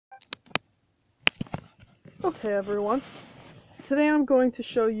Okay everyone, today I'm going to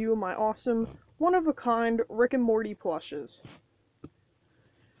show you my awesome, one-of-a-kind Rick and Morty plushes.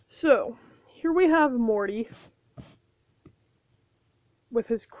 So, here we have Morty, with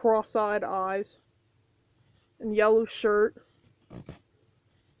his cross-eyed eyes, and yellow shirt,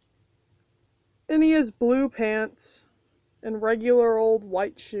 and he has blue pants, and regular old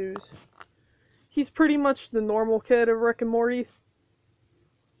white shoes. He's pretty much the normal kid of Rick and Morty.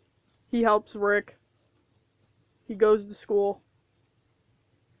 He helps Rick. He goes to school.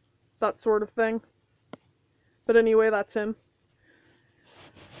 That sort of thing. But anyway, that's him.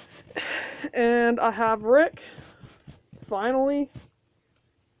 And I have Rick, finally.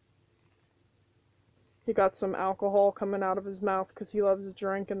 He got some alcohol coming out of his mouth because he loves to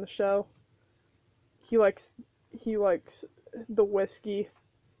drink in the show. He likes the whiskey.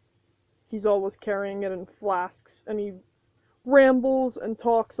 He's always carrying it in flasks, and he rambles and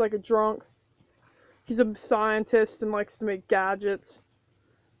talks like a drunk. He's a scientist and likes to make gadgets,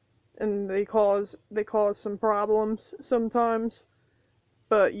 and they cause some problems sometimes,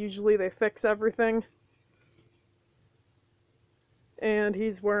 but usually they fix everything. And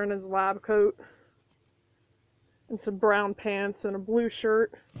he's wearing his lab coat and some brown pants and a blue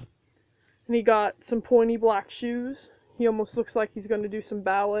shirt, and he got some pointy black shoes. He almost looks like he's going to do some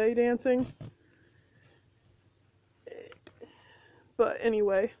ballet dancing. But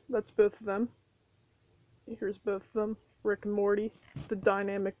anyway, that's both of them. Here's both of them, Rick and Morty, the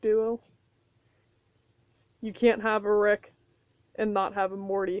dynamic duo. You can't have a Rick and not have a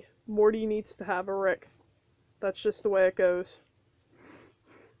Morty. Morty needs to have a Rick. That's just the way it goes.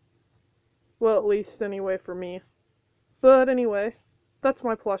 Well, at least anyway for me. But anyway, that's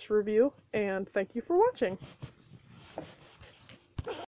my plush review, and thank you for watching.